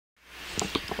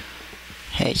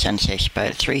Hey, Sensei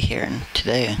Spider 3 here, and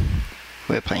today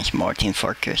we're playing some more Team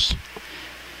Fortress.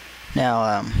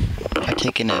 Now, I've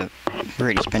taken a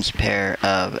really expensive pair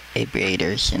of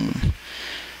aviators and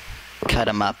cut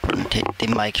them up and take the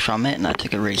mic from it, and I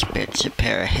took a really expensive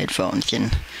pair of headphones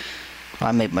and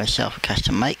I made myself a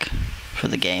custom mic for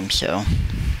the game, so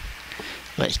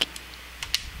let's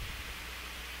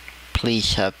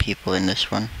please have people in this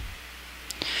one.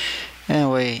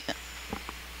 Anyway,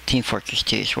 Team Fortress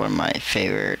 2 is one of my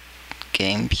favorite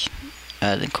games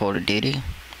than Call of Duty,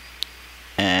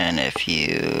 and if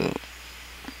you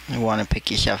want to pick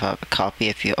yourself up a copy,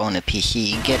 if you own a PC,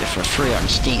 you can get it for free on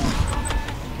Steam.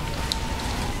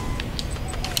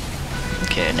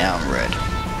 Okay, now I'm red.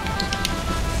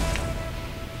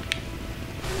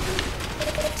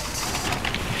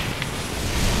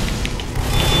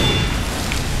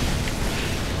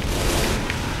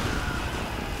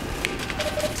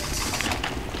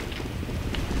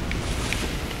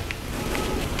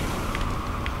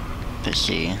 Let's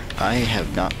see, I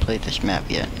have not played this map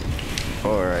yet,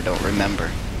 or I don't remember.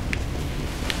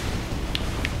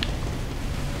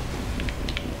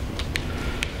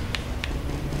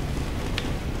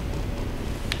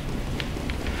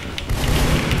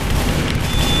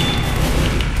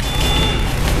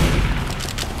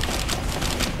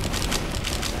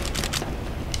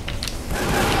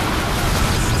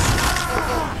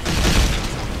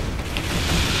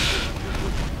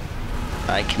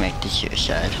 I committed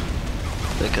suicide.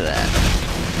 Look at that.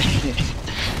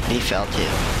 He fell too.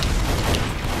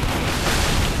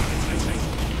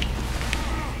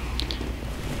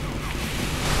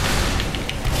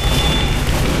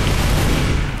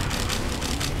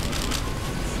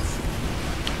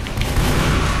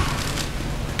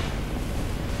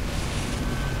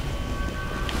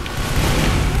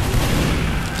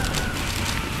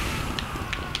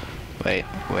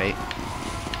 Wait.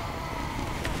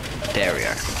 There we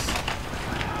are.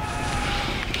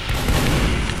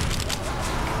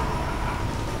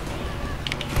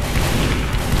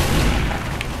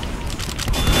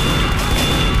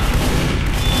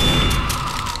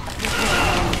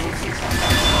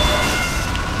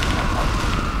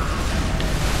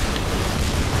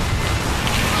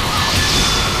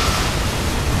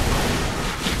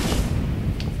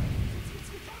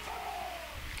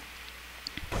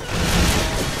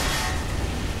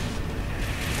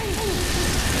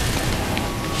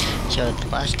 So the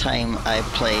last time I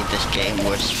played this game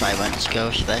was 5 months ago,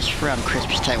 so that's around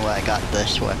Christmas time when I got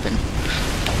this weapon.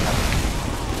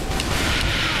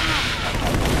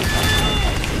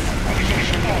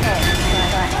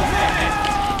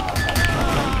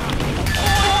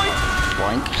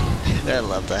 Boink. I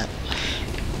love that.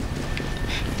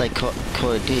 Like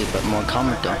Call of Duty, but more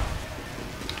Commodore.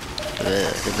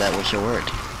 If that was your word.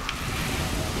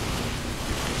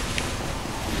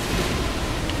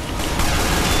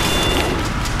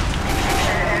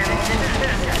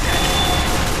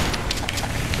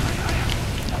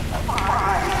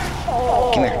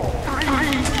 Come here.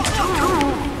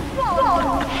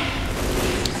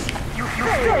 You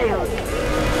failed.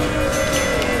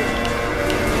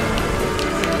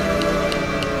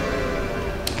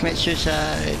 Commit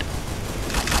suicide.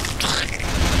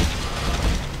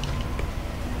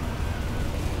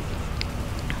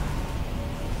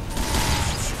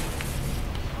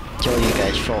 It's all you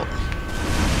guys' fault.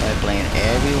 I blame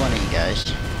every one of you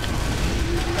guys.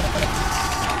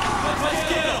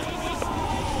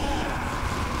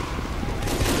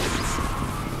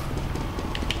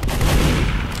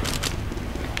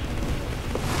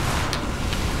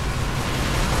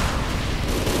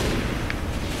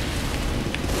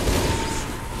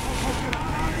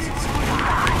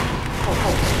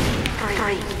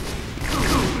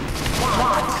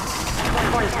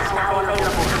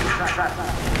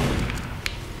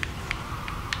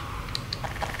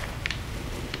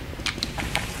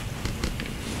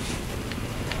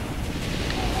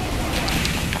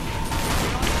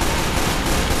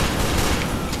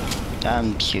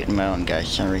 I'm shooting my own guys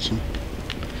for some reason.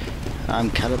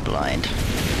 I'm colorblind.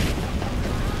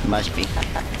 Must be. We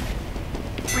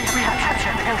have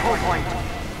captured the control point.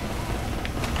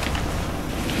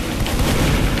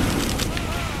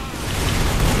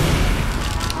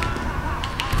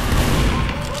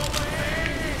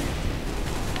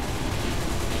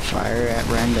 Fire at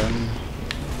random.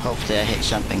 Hopefully I hit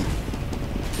something.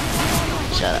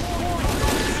 Shut up.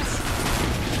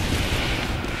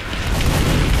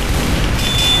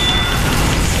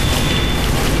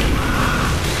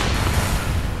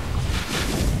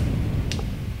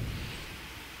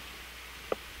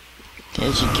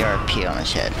 There's a GRP on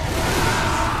his head.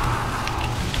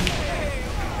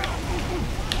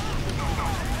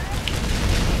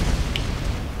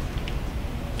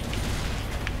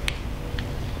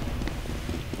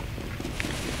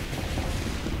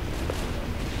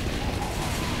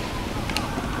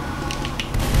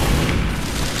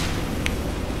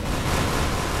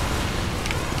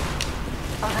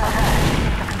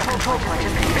 control point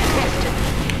has been contested.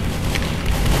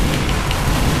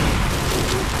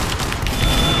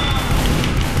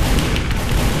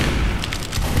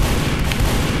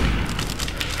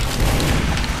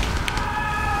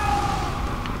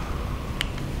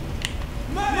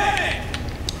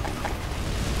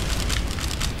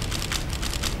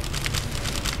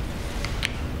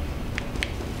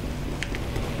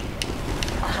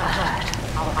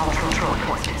 Our control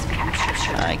point is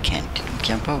captured. I can't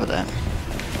jump over that.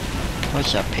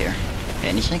 What's up here?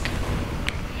 Anything?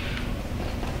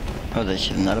 Oh, there's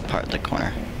another part of the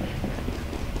corner.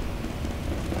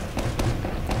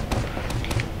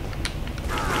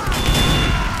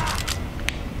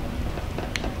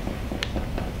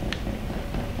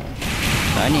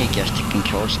 I need to adjust the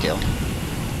control still.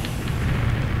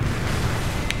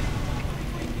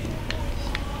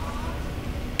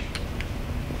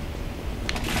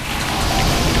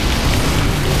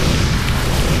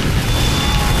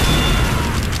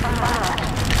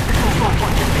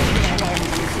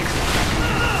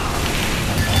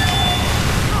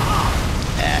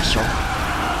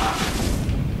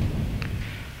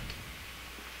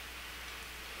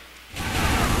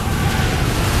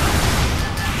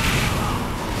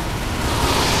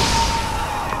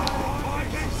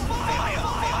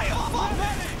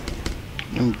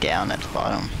 I'm down at the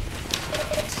bottom.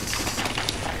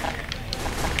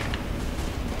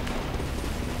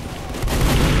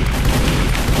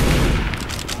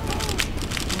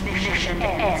 Mission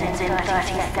ends in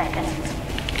 30 seconds.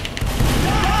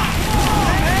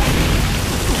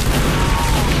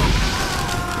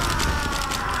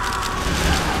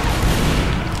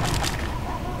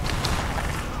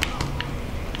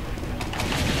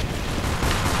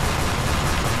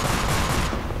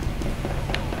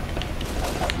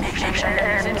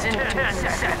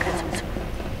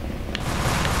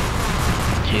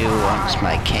 Who wants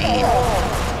my cane?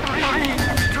 3,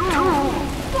 2, 1.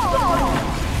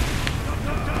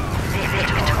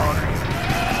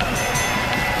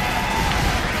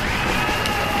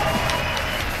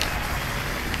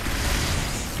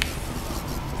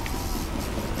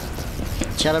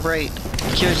 Celebrate!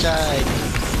 Suicide!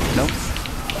 Nope.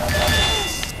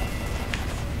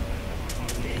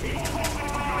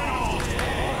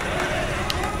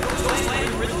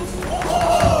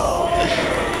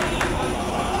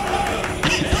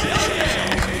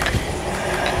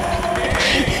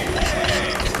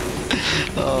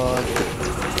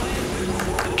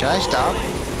 Can I stop?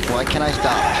 Why can't I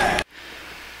stop?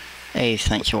 Hey,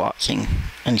 thanks for watching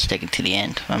and sticking to the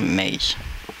end. I'm amazed.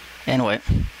 Anyway,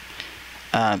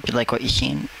 if you like what you've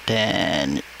seen,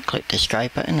 then click the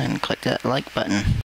subscribe button and click that like button.